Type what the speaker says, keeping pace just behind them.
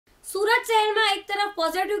સુરત શહેરમાં એક તરફ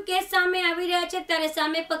પોઝિટિવ કેસ સામે આવી રહ્યા છે ત્યારે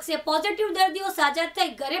સામે પક્ષે પોઝિટિવ દર્દીઓ સાજા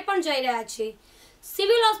થઈ ઘરે પણ જઈ રહ્યા છે।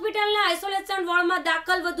 સિવિલ હોસ્પિટલના આઇસોલેશન વોર્ડમાં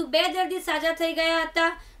દાખલ વધુ 2 દર્દી સાજા થઈ ગયા હતા।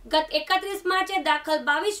 ગત 31 માર્ચે દાખલ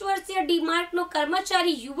 22 વર્ષીય ડીમાર્ટનો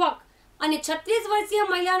કર્મચારી યુવક અને 36 વર્ષીય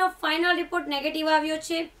મહિલાનો ફાઇનલ રિપોર્ટ નેગેટિવ આવ્યો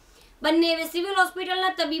છે। બંનેએ સિવિલ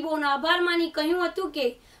હોસ્પિટલના તબીબોનો આભાર માની કહ્યું હતું કે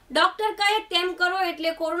ડોક્ટર કહે તેમ કરો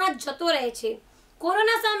એટલે કોરોના જતો રહે છે।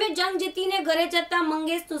 કોરોના સામે જંગ જીતીને ઘરે જતા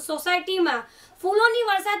મંગેશનું સોસાયટીમાં ફૂલોની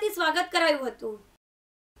વર્ષાથી સ્વાગત કરાયું હતું।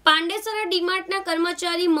 પાંડેસરા ડીમાર્ટના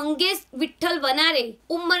કર્મચારી મંગેશ વિઠ્ઠલ વનારે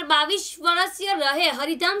ઉંમર 22 વર્ષીય રહે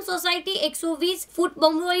હરિધામ સોસાયટી 120 ફૂટ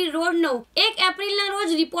બમરોલી રોડનો 1 એપ્રિલના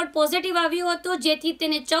રોજ રિપોર્ટ પોઝિટિવ આવ્યો હતો, જેથી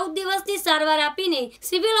તેને 14 દિવસની સારવાર આપીને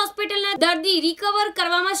સિવિલ હોસ્પિટલના દર્દી રિકવર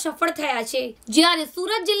કરવામાં સફળ થયા છે। જ્યારે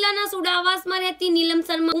સુરત જિલ્લાના સુડા આવાસમાં રહેતી નીલમ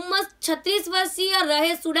શર્મા ઉંમર 36 વર્ષીય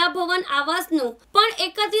રહે સુડા ભવન આવાસનો પણ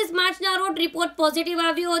 31 માર્ચના રોજ રિપોર્ટ પોઝિટિવ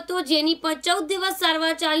આવ્યો હતો, જેની પણ 14 દિવસ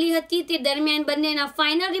સારવાર ચાલી હતી। તે દરમિયાન બંનેના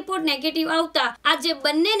ફાઇનલ રિપોર્ટ નેગેટિવ આવતા આજે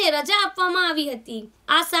બંનેને રજા આપવામાં આવી હતી।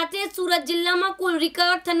 આ સાથે સુરત જિલ્લામાં કુલ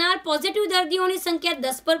રિકવર થનાર પોઝિટિવ દર્દીઓની સંખ્યા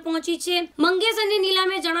 10 પર પહોંચી છે। મંગેશ અને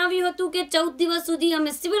નીલમે જણાવ્યું હતું કે 14 દિવસ સુધી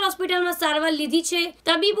અમે સિવિલ હોસ્પિટલમાં સારવાર લીધી છે।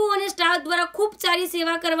 તબીબો અને સ્ટાફ દ્વારા ખૂબ સારી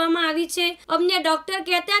સેવા કરવામાં આવી છે। અમને ડોક્ટર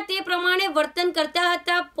કહેતા તે પ્રમાણે વર્તન કરતા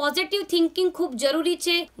હતા। પોઝિટિવ થિંકિંગ ખૂબ જરૂરી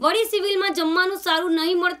છે। વળી સિવિલમાં જમવાનું સારું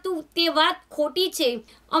નહીં મળતું તે વાત ખોટી છે।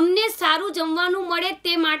 અમને સારું જમવાનું મળે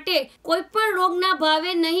તે માટે કોઈ પણ રોગના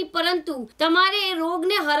ભાવે નહીં, પરંતુ તમારે એ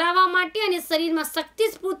રોગને હરાવવા માટે અને શરીરમાં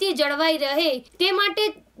શક્તિ સ્ફૂર્તિ જળવાઈ રહે તે માટે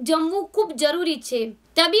જમવું ખૂબ જરૂરી છે।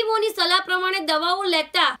 તબીબોની સલાહ પ્રમાણે દવાઓ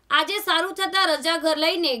લેતા આજે સારું થતા રજા ઘર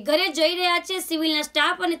લઈને ઘરે જઈ રહ્યા છે। સિવિલના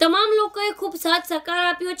સ્ટાફ અને તમામ લોકોએ ખૂબ સાથ સહકાર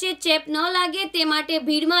આપ્યો છે। ચેપ ન લાગે તે માટે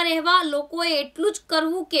ભીડમાં રહેવા લોકોએ એટલું જ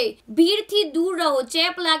કરવું કે ભીડથી દૂર રહો।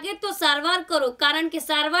 ચેપ લાગે તો સારવાર કરો, કારણ કે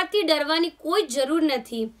સારવારથી ડરવાની કોઈ જરૂર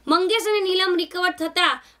નથી। મંગેશ અને નીલમ રિકવર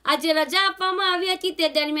થતા આજે રજા આપવામાં આવી હતી।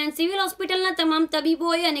 તે દરમિયાન સિવિલ હોસ્પિટલના તમામ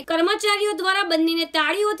તબીબોએ અને કર્મચારીઓ દ્વારા બંનેને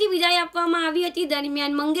તાળીઓથી વિદાય આપવામાં આવી હતી।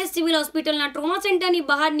 દરમિયાન મંગેશ સિવિલ હોસ્પિટલના ટ્રોમા સેન્ટરની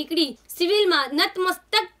બહાર નીકળી સિવિલમાં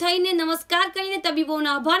નતમસ્તક થઈને નમસ્કાર કરીને તબીબોનો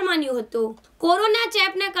આભાર માન્યો હતો। કોરોના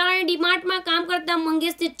ચેપના કારણે ડીમાર્ટમાં કામ કરતા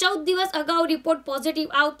મંગેશને 14 દિવસ અગાઉ રિપોર્ટ પોઝિટિવ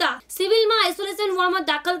આવતા સિવિલમાં આઇસોલેશન વોર્ડમાં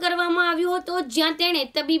દાખલ કરવામાં આવ્યો હતો, જ્યાં તેણે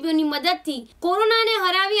તબીબોની મદદથી કોરોનાને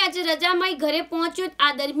હરાવી આજે રજામાં ઘરે પહોંચ્યો।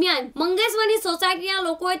 આ દરમિયાન મંગેશની સોસાયટીના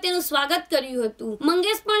લોકોએ તેનું સ્વાગત કર્યું હતું।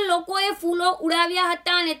 મંગેશ પણ લોકોએ ફૂલો ઉડાવ્યા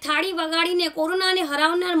હતા અને થાળી વગાડીને કોરોનાને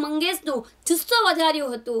હરાવનાર મંગેશનો જુસ્સો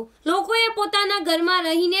વધાર્યો હતો। લોકોએ પોતાના ઘરમાં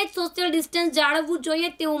રહીને જ સોશિયલ ડિસ્ટન્સ જાળવવું જોઈએ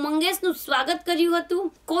તેવું મંગેશનું સ્વાગત કર્યું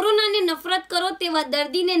હતું। કોરોનાને નફરત કરો તેવા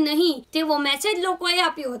દર્દીને નહીં તેવો મેસેજ લોકોએ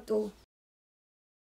આપ્યો હતો।